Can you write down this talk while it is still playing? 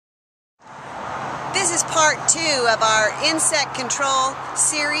This is part 2 of our insect control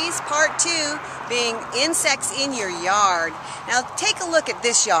series, part 2 being insects in your yard. Now take a look at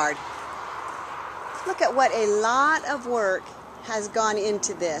this yard. Look at what a lot of work has gone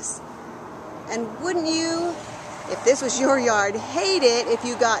into this. And wouldn't you, if this was your yard, hate it if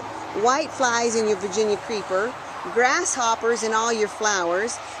you got white flies in your Virginia creeper, grasshoppers in all your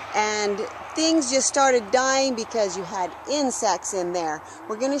flowers, and things just started dying because you had insects in there.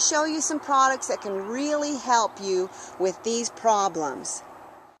 We're going to show you some products that can really help you with these problems.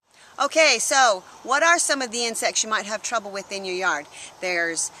 Okay, so what are some of the insects you might have trouble with in your yard?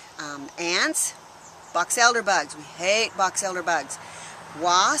 There's ants, box elder bugs. We hate box elder bugs.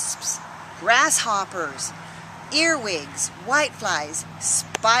 Wasps, grasshoppers, earwigs, whiteflies,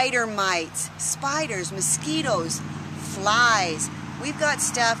 spider mites, spiders, mosquitoes, flies. We've got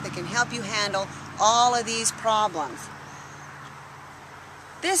stuff that can help you handle all of these problems.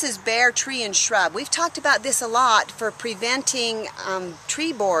 This is bare tree and shrub. We've talked about this a lot for preventing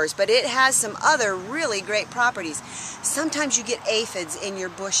tree borers, but it has some other really great properties. Sometimes you get aphids in your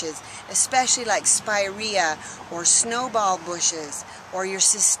bushes, especially like spirea or snowball bushes or your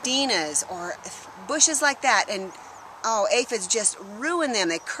cistinas or bushes like that, and oh, aphids just ruin them.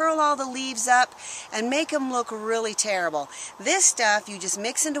 They curl all the leaves up and make them look really terrible. This stuff you just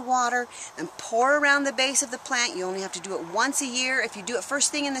mix into water and pour around the base of the plant. You only have to do it once a year. If you do it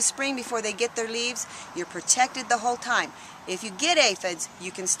first thing in the spring before they get their leaves, you're protected the whole time. If you get aphids,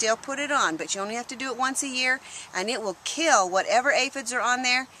 you can still put it on, but you only have to do it once a year, and it will kill whatever aphids are on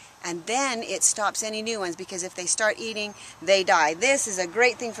there, and then it stops any new ones, because if they start eating, they die. This is a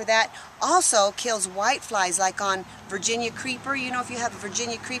great thing for that. Also kills whiteflies, like on Virginia creeper. You know, if you have a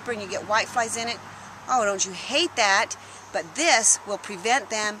Virginia creeper and you get whiteflies in it, oh, don't you hate that? But this will prevent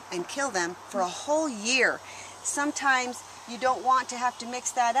them and kill them for a whole year. Sometimes you don't want to have to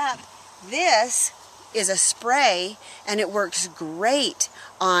mix that up. This is a spray, and it works great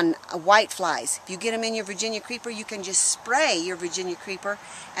on whiteflies. If you get them in your Virginia creeper, you can just spray your Virginia creeper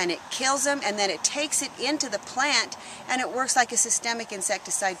and it kills them, and then it takes it into the plant, and it works like a systemic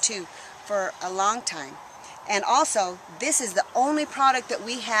insecticide too for a long time. And also, this is the only product that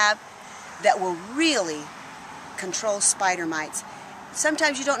we have that will really control spider mites.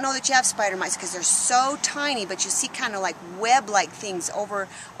 Sometimes you don't know that you have spider mites because they're so tiny, but you see kind of like web-like things over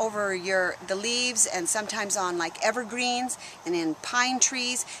the leaves, and sometimes on like evergreens and in pine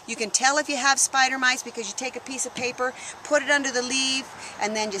trees. You can tell if you have spider mites because you take a piece of paper, put it under the leaf,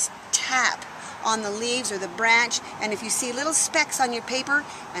 and then just tap on the leaves or the branch, and if you see little specks on your paper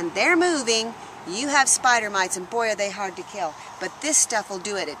and they're moving, you have spider mites, and boy, are they hard to kill. But this stuff will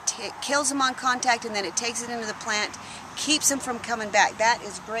do it. It kills them on contact, and then it takes it into the plant, keeps them from coming back. That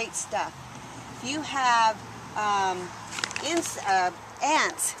is great stuff. If you have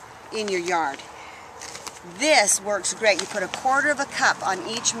ants in your yard, this works great. You put 1/4 cup on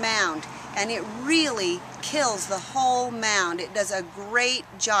each mound, and it really kills the whole mound. It does a great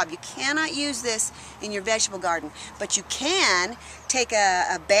job. You cannot use this in your vegetable garden, but you can take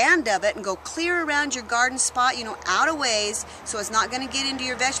a band of it and go clear around your garden spot, you know, out of ways, so it's not going to get into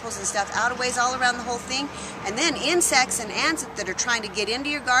your vegetables and stuff, out of ways all around the whole thing. And then insects and ants that are trying to get into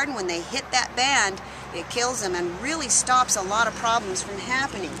your garden, when they hit that band, it kills them and really stops a lot of problems from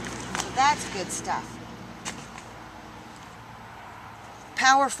happening. So that's good stuff.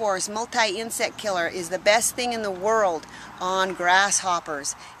 Power Force multi-insect killer is the best thing in the world on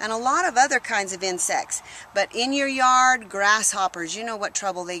grasshoppers and a lot of other kinds of insects. But in your yard, grasshoppers, you know what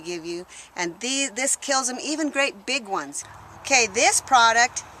trouble they give you, and this kills them, even great big ones. Okay, this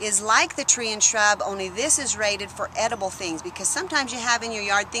product is like the tree and shrub, only this is rated for edible things, because sometimes you have in your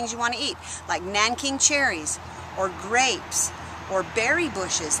yard things you want to eat, like Nanking cherries or grapes or berry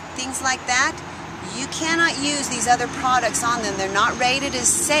bushes, things like that. You cannot use these other products on them. They're not rated as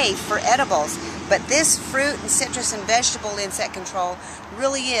safe for edibles. But this fruit and citrus and vegetable insect control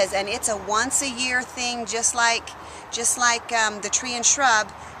really is. And it's a once-a-year thing, just like the tree and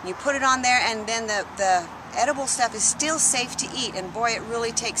shrub. You put it on there, and then the edible stuff is still safe to eat. And boy, it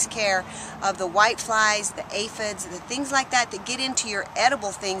really takes care of the whiteflies, the aphids, the things like that that get into your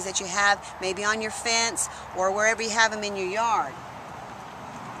edible things that you have maybe on your fence or wherever you have them in your yard.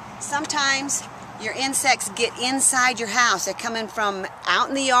 Sometimes your insects get inside your house. They're coming from out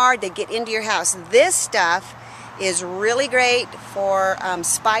in the yard, they get into your house. This stuff is really great for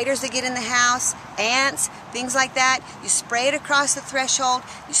spiders that get in the house, ants, things like that. You spray it across the threshold,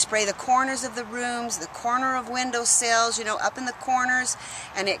 you spray the corners of the rooms, the corner of windowsills, you know, up in the corners,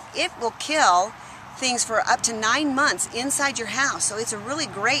 and it will kill things for up to 9 months inside your house. So it's a really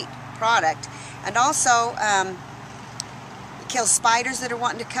great product. And also, it kills spiders that are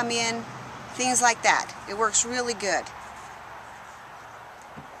wanting to come in. things like that. It works really good.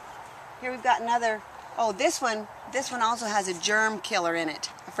 Here we've got another, oh, this one also has a germ killer in it.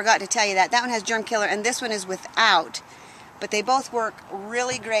 I forgot to tell you that. That one has germ killer and this one is without. But they both work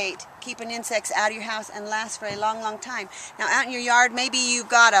really great, keeping insects out of your house and last for a long, long time. Now out in your yard, maybe you've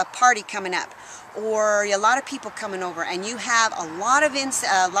got a party coming up or a lot of people coming over and you have a lot of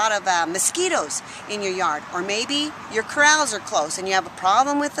mosquitoes in your yard, or maybe your corrals are close and you have a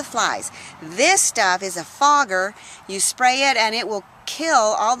problem with the flies. This stuff is a fogger. You spray it and it will kill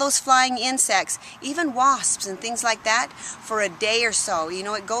all those flying insects, even wasps and things like that, for a day or so. You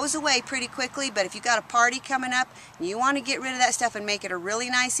know, it goes away pretty quickly, but if you've got a party coming up and you want to get rid of that stuff and make it a really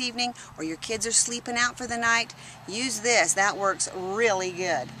nice evening, or your kids are sleeping out for the night, use this. That works really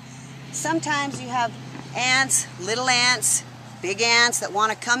good. Sometimes you have ants, little ants, big ants that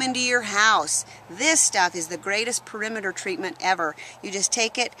want to come into your house. This stuff is the greatest perimeter treatment ever. You just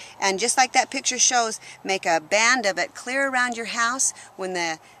take it and just like that picture shows, make a band of it clear around your house. When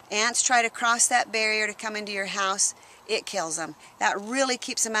the ants try to cross that barrier to come into your house, it kills them. That really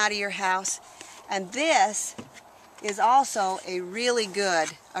keeps them out of your house. And this is also a really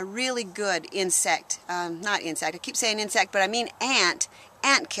good insect. Not insect, I keep saying insect, but I mean ant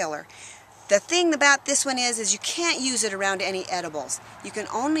killer. The thing about this one is you can't use it around any edibles. You can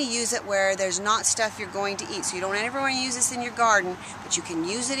only use it where there's not stuff you're going to eat. So you don't ever want to use this in your garden, but you can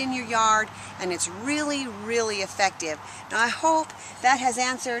use it in your yard, and it's really, really effective. Now I hope that has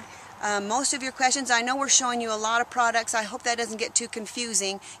answered most of your questions. I know we're showing you a lot of products. I hope that doesn't get too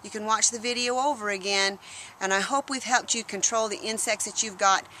confusing. You can watch the video over again, and I hope we've helped you control the insects that you've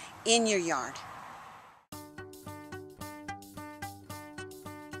got in your yard.